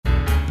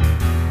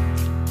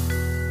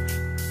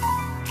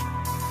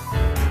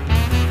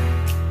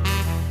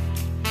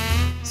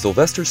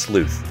Sylvester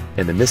Sleuth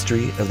and the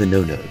Mystery of the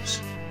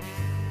No-Nos.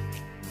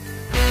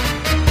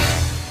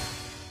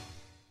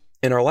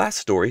 In our last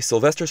story,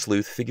 Sylvester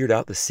Sleuth figured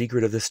out the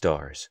secret of the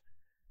stars.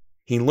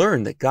 He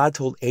learned that God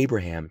told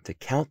Abraham to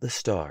count the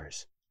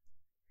stars.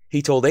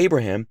 He told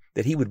Abraham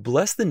that he would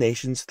bless the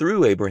nations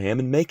through Abraham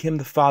and make him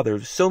the father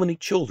of so many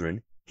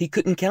children he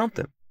couldn't count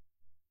them.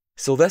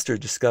 Sylvester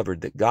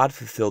discovered that God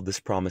fulfilled this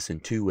promise in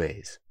two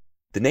ways.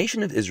 The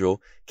nation of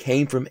Israel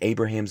came from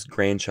Abraham's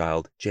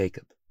grandchild,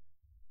 Jacob.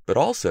 But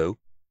also,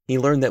 he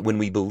learned that when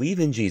we believe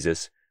in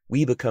Jesus,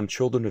 we become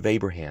children of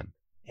Abraham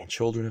and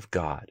children of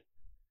God.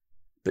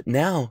 But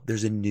now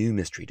there's a new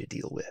mystery to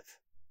deal with.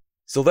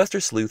 Sylvester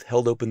Sleuth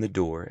held open the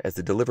door as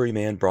the delivery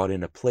man brought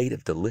in a plate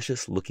of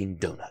delicious-looking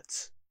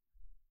donuts.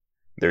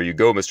 "There you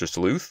go, Mr.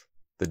 Sleuth,"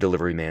 the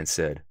delivery man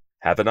said.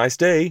 "Have a nice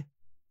day."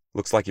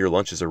 "Looks like your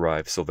lunch has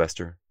arrived,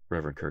 Sylvester,"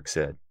 Reverend Kirk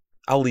said.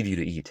 "I'll leave you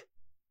to eat."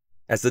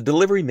 As the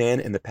delivery man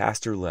and the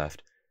pastor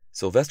left,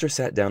 Sylvester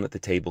sat down at the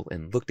table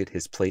and looked at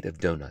his plate of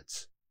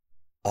donuts.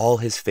 All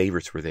his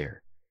favorites were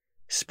there: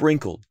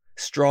 sprinkled,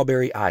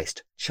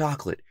 strawberry-iced,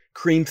 chocolate,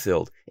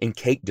 cream-filled, and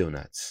cake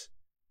donuts.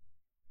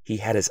 He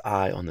had his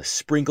eye on the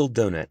sprinkled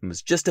donut and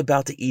was just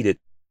about to eat it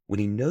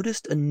when he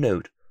noticed a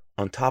note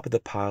on top of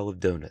the pile of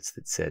donuts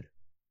that said,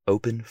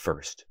 "Open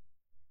first."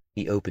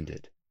 He opened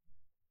it.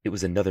 It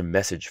was another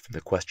message from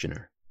the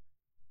questioner.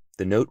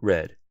 The note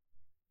read,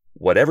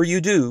 "Whatever you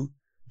do,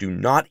 do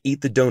not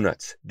eat the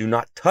donuts. Do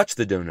not touch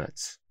the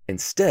donuts.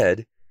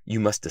 Instead, you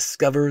must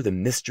discover the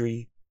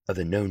mystery of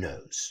the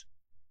no-nos."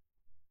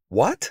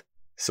 "What?"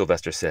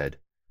 Sylvester said.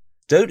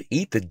 "Don't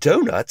eat the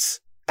donuts?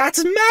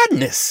 That's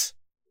madness!"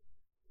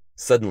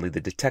 Suddenly,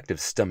 the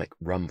detective's stomach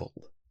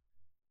rumbled.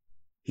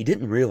 He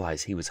didn't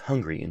realize he was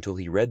hungry until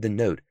he read the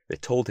note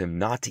that told him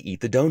not to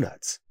eat the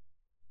donuts.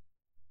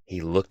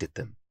 He looked at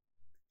them.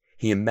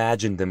 He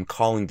imagined them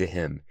calling to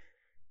him,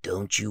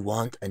 "Don't you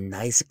want a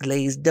nice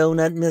glazed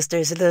donut,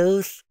 Mr.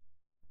 Sleuth?"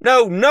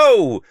 "No,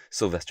 no,"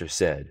 Sylvester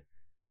said,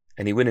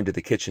 and he went into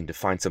the kitchen to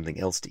find something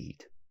else to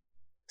eat.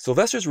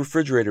 Sylvester's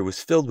refrigerator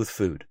was filled with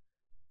food,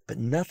 but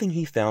nothing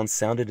he found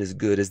sounded as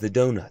good as the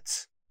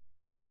donuts.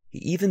 He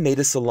even made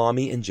a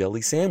salami and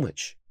jelly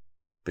sandwich,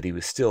 but he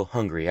was still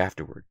hungry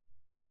afterward.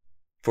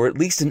 For at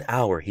least an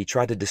hour he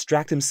tried to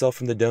distract himself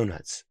from the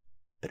donuts,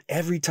 but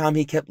every time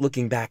he kept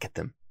looking back at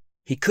them,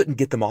 he couldn't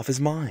get them off his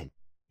mind.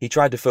 He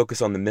tried to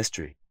focus on the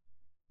mystery.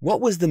 What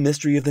was the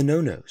mystery of the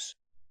no-nos?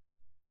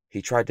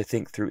 He tried to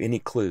think through any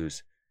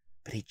clues,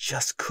 but he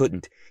just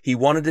couldn't. He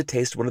wanted to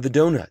taste one of the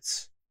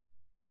donuts.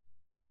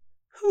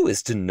 "Who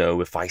is to know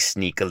if I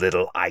sneak a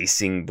little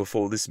icing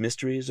before this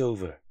mystery is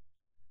over?"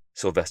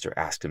 Sylvester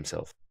asked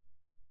himself.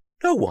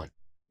 "No one.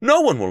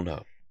 No one will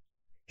know."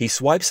 He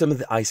swiped some of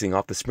the icing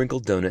off the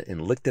sprinkled donut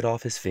and licked it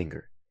off his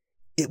finger.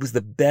 It was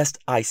the best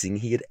icing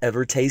he had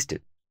ever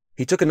tasted.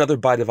 He took another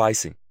bite of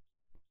icing,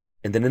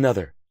 and then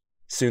another.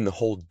 Soon the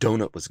whole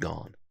donut was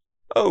gone.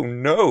 "Oh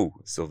no,"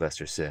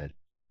 Sylvester said.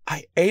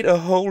 "I ate a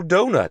whole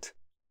donut.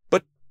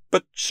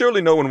 But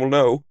surely no one will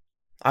know.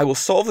 I will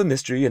solve the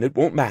mystery and it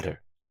won't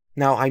matter.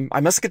 Now I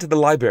must get to the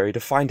library to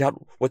find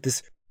out what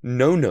this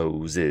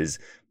no-nos is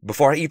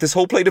before I eat this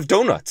whole plate of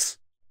donuts."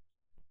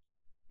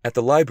 At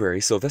the library,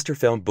 Sylvester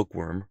found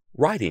Bookworm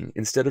writing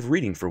instead of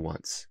reading for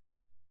once.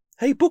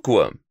 "Hey,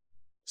 Bookworm,"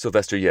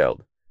 Sylvester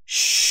yelled.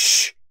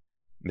 "Shh!"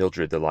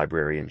 Mildred the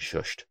librarian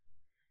shushed.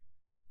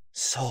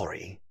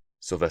 "Sorry,"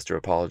 Sylvester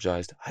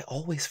apologized. "I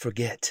always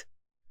forget."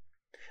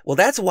 "Well,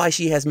 that's why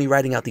she has me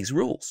writing out these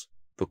rules,"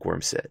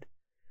 Bookworm said.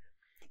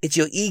 "It's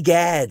your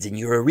egads and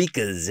your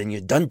eurekas and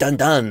your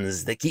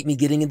dun-dun-duns that keep me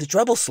getting into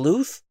trouble,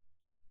 Sleuth."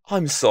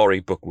 "I'm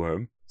sorry,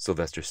 Bookworm,"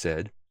 Sylvester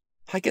said.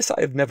 "I guess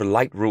I have never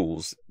liked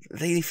rules.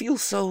 They feel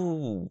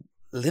so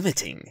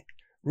limiting."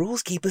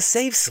 "Rules keep us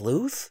safe,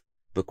 Sleuth,"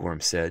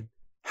 Bookworm said.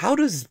 "How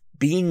does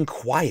being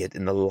quiet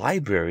in the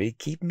library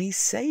keep me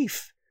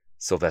safe?"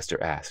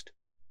 Sylvester asked.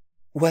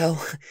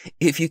 "Well,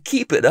 if you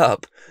keep it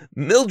up,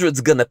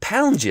 Mildred's gonna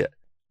pound you,"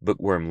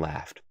 Bookworm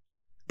laughed.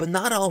 "But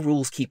not all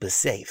rules keep us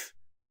safe.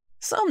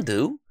 Some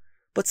do,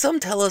 but some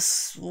tell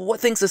us what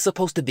things are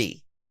supposed to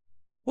be."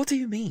 "What do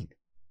you mean?"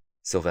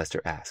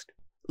 Sylvester asked.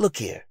 "Look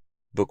here,"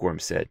 Bookworm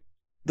said.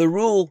 "The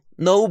rule,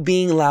 no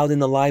being loud in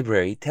the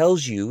library,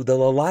 tells you that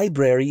the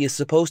library is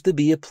supposed to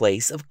be a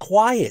place of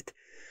quiet,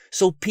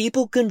 so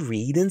people can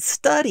read and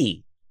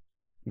study."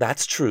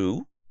 "That's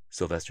true,"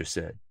 Sylvester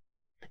said.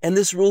 "And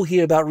this rule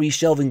here about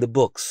reshelving the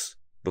books,"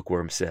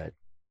 Bookworm said.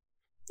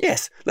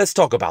 "Yes, let's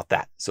talk about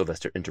that,"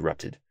 Sylvester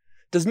interrupted.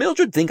 "Does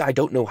Mildred think I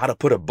don't know how to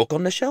put a book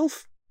on the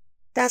shelf?"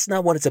 "That's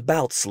not what it's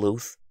about,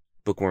 Sleuth,"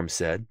 Bookworm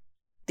said.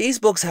 "These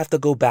books have to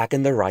go back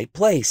in the right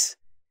place.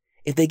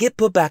 If they get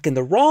put back in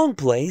the wrong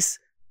place,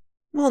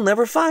 we'll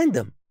never find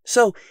them.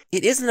 So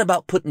it isn't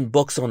about putting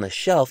books on the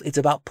shelf, it's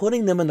about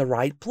putting them in the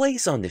right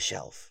place on the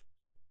shelf."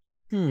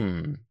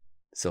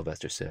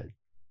 Sylvester said.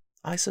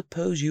 "I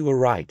suppose you were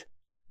right.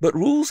 But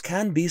rules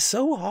can be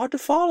so hard to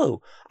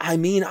follow. I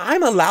mean,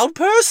 I'm a loud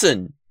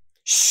person."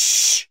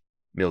 "Shh,"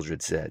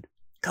 Mildred said.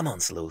 "Come on,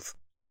 Sleuth,"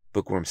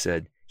 Bookworm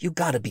said. "You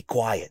gotta be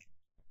quiet."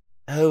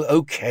 "Oh,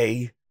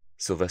 okay,"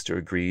 Sylvester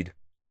agreed.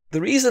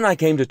 "The reason I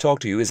came to talk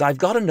to you is I've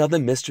got another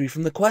mystery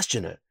from the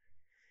questioner.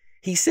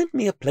 He sent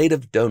me a plate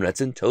of donuts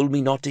and told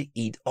me not to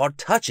eat or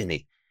touch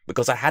any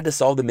because I had to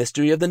solve the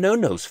mystery of the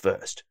no-nos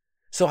first.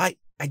 So I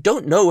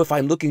don't know if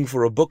I'm looking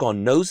for a book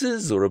on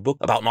noses or a book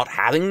about not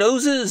having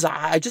noses.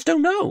 I just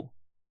don't know."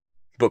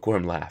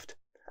 Bookworm laughed.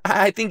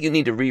 "I think you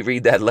need to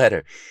reread that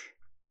letter.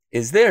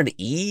 Is there an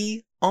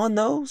E on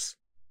those?"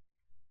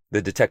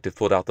 The detective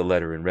pulled out the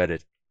letter and read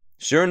it.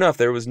 Sure enough,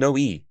 there was no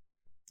E.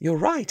 "You're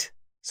right,"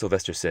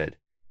 Sylvester said.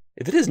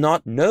 "If it is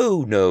not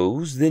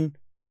no-nose, then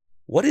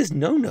what is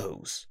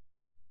no-nose?"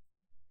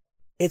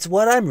 "It's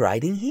what I'm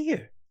writing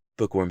here,"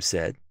 Bookworm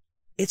said.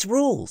 "It's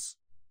rules.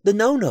 The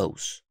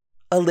no-nos.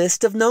 A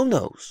list of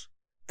no-nos.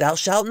 Thou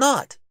shalt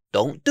not.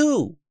 Don't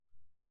do."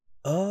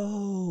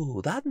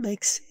 "Oh, that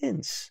makes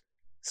sense,"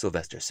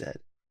 Sylvester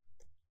said.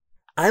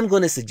 "I'm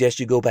going to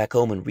suggest you go back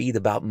home and read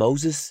about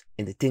Moses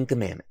and the Ten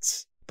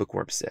Commandments,"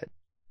 Bookworm said.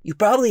 "You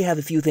probably have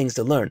a few things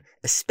to learn,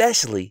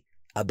 especially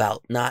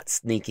about not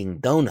sneaking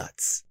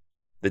donuts."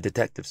 The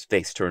detective's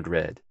face turned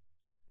red.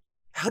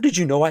 "How did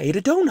you know I ate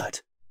a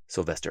donut?"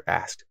 Sylvester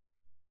asked.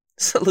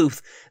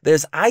 "Sleuth,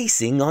 there's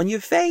icing on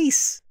your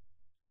face."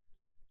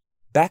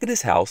 Back at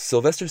his house,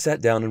 Sylvester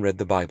sat down and read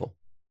the Bible.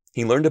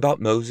 He learned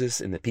about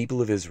Moses and the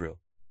people of Israel.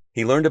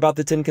 He learned about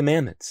the Ten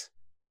Commandments.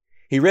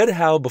 He read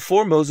how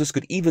before Moses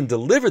could even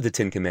deliver the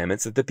Ten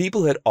Commandments that the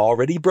people had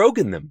already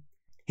broken them.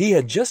 He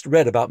had just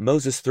read about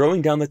Moses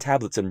throwing down the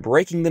tablets and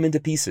breaking them into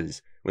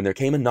pieces when there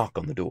came a knock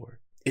on the door.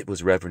 It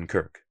was Reverend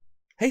Kirk.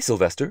 "Hey,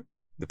 Sylvester,"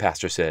 the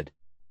pastor said.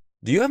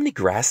 "Do you have any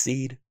grass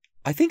seed?"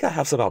 "I think I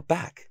have some out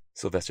back,"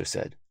 Sylvester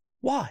said.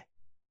 "Why?"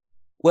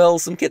 "Well,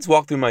 some kids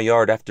walked through my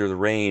yard after the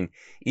rain,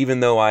 even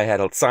though I had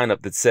a sign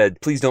up that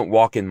said, 'Please don't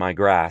walk in my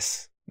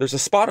grass.' There's a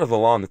spot of the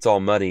lawn that's all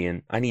muddy,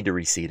 and I need to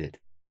reseed it."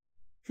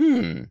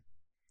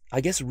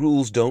 "I guess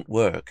rules don't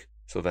work,"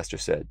 Sylvester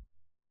said.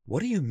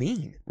 "What do you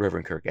mean?"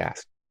 Reverend Kirk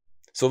asked.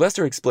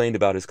 Sylvester explained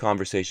about his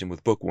conversation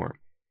with Bookworm.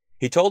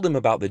 He told him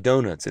about the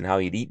donuts and how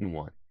he'd eaten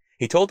one.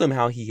 He told him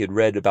how he had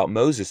read about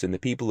Moses and the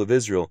people of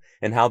Israel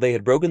and how they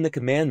had broken the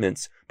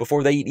commandments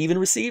before they had even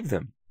received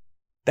them.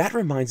 "That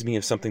reminds me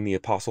of something the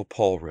Apostle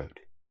Paul wrote."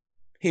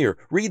 "Here,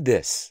 read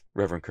this,"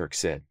 Reverend Kirk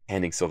said,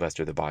 handing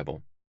Sylvester the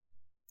Bible.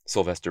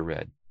 Sylvester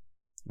read,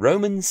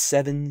 "Romans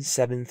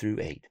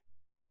 7:7-8.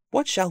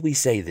 What shall we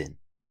say then?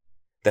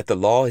 That the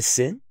law is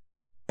sin?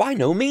 By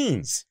no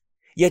means.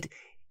 Yet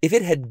if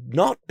it had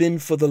not been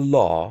for the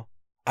law,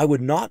 I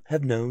would not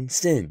have known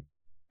sin.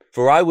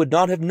 For I would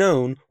not have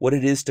known what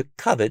it is to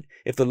covet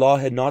if the law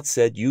had not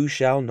said, 'You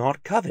shall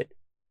not covet.'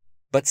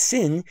 But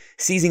sin,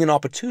 seizing an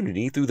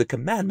opportunity through the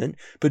commandment,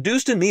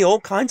 produced in me all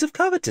kinds of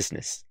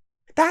covetousness.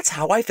 That's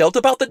how I felt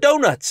about the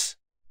donuts.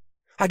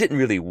 I didn't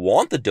really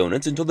want the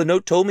donuts until the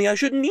note told me I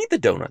shouldn't eat the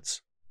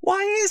donuts.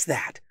 Why is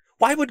that?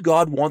 Why would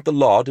God want the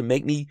law to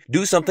make me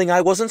do something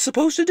I wasn't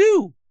supposed to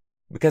do?"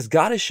 "Because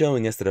God is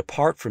showing us that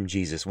apart from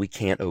Jesus, we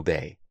can't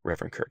obey,"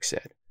 Reverend Kirk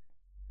said.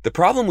 "The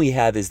problem we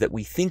have is that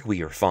we think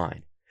we are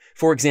fine.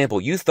 For example,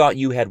 you thought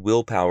you had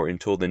willpower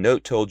until the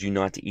note told you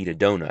not to eat a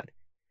donut.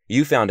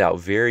 You found out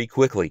very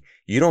quickly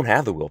you don't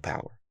have the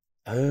willpower."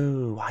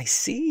 "Oh, I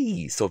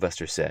see,"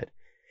 Sylvester said.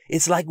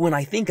 "It's like when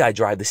I think I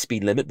drive the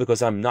speed limit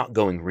because I'm not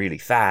going really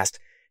fast.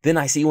 Then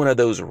I see one of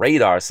those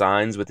radar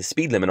signs with the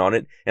speed limit on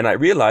it, and I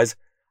realize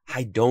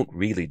I don't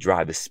really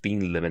drive the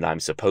speed limit I'm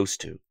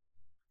supposed to."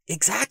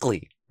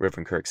 "Exactly,"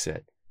 Reverend Kirk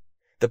said.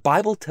 "The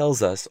Bible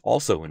tells us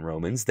also in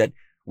Romans that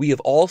we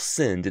have all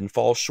sinned and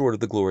fall short of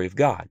the glory of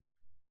God.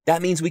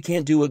 That means we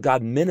can't do what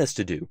God meant us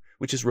to do,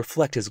 which is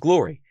reflect His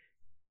glory.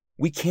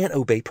 We can't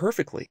obey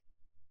perfectly."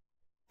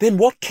 "Then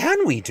what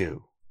can we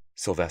do?"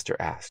 Sylvester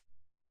asked.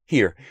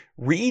 "Here,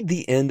 read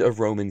the end of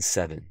Romans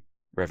 7,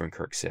 Reverend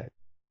Kirk said.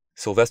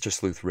 Sylvester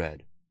Sleuth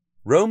read,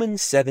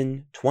 Romans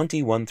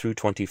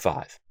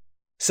 7:21-25.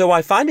 "So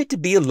I find it to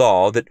be a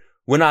law that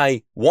when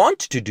I want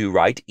to do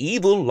right,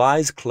 evil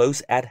lies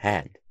close at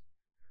hand.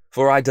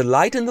 For I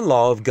delight in the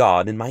law of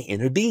God in my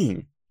inner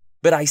being.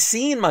 But I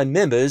see in my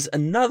members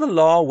another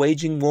law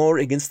waging war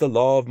against the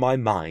law of my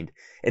mind,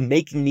 and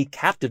making me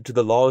captive to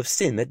the law of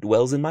sin that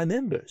dwells in my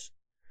members.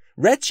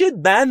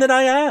 Wretched man that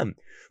I am!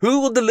 Who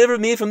will deliver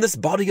me from this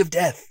body of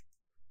death?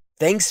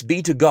 Thanks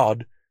be to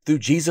God, through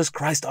Jesus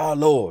Christ our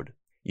Lord."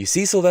 "You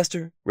see,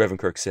 Sylvester," Reverend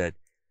Kirk said,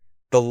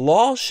 "the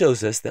law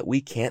shows us that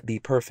we can't be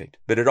perfect,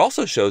 but it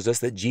also shows us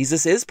that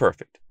Jesus is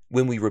perfect.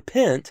 When we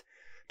repent,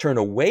 turn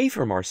away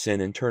from our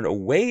sin, and turn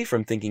away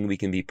from thinking we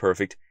can be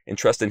perfect and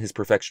trust in His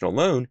perfection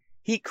alone,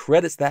 He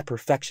credits that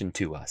perfection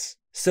to us.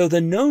 So the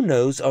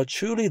no-nos are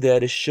truly there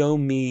to show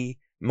me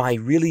my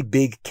really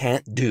big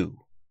can't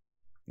do.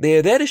 They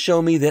are there to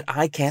show me that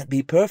I can't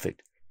be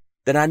perfect,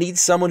 that I need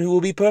someone who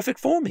will be perfect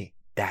for me."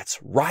 "That's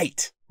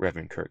right,"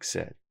 Reverend Kirk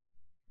said.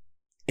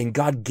 "And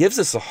God gives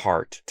us a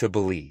heart to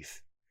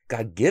believe.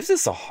 God gives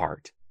us a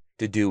heart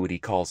to do what He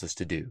calls us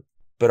to do.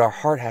 But our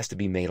heart has to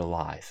be made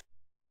alive."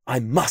 "I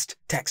must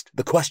text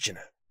the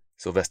questioner,"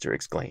 Sylvester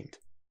exclaimed.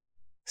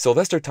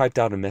 Sylvester typed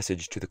out a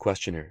message to the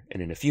questioner,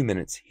 and in a few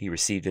minutes he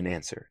received an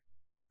answer.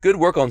 "Good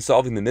work on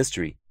solving the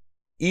mystery.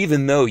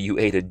 even though you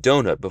ate a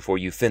donut before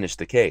you finished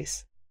the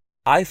case.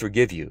 I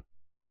forgive you,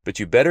 but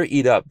you better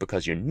eat up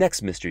because your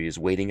next mystery is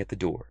waiting at the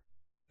door.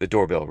 The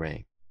doorbell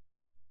rang.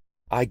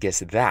 I guess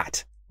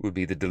that would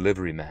be the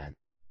delivery man.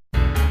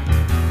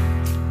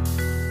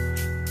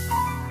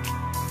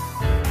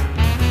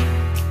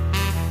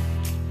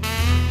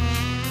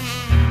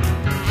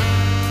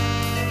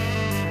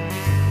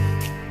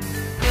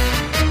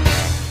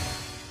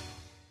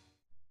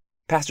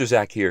 Pastor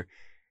Zach here.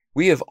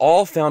 We have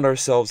all found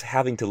ourselves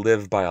having to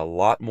live by a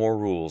lot more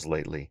rules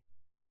lately.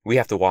 We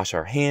have to wash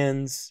our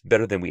hands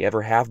better than we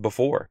ever have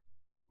before.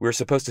 We're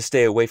supposed to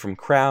stay away from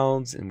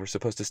crowds, and we're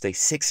supposed to stay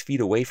 6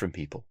 feet away from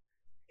people.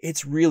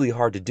 It's really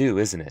hard to do,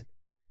 isn't it?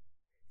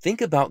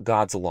 Think about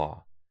God's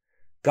law.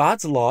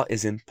 God's law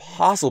is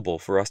impossible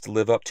for us to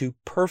live up to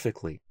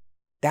perfectly.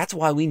 That's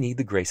why we need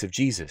the grace of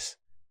Jesus.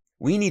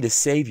 We need a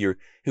Savior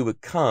who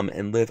would come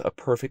and live a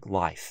perfect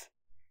life.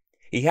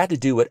 He had to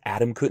do what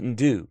Adam couldn't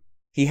do.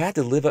 He had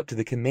to live up to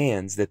the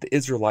commands that the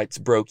Israelites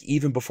broke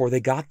even before they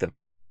got them.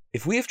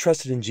 If we have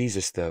trusted in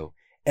Jesus, though,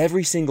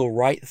 every single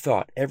right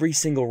thought, every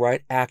single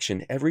right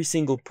action, every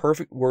single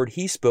perfect word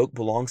He spoke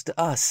belongs to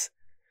us.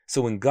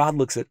 So when God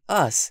looks at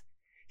us,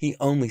 He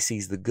only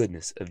sees the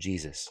goodness of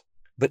Jesus.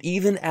 But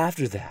even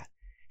after that,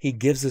 He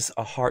gives us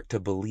a heart to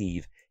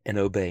believe and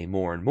obey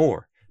more and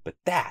more. But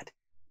that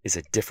is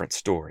a different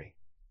story.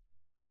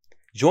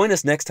 Join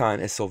us next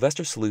time as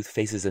Sylvester Sleuth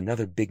faces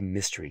another big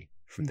mystery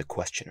from the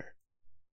questioner.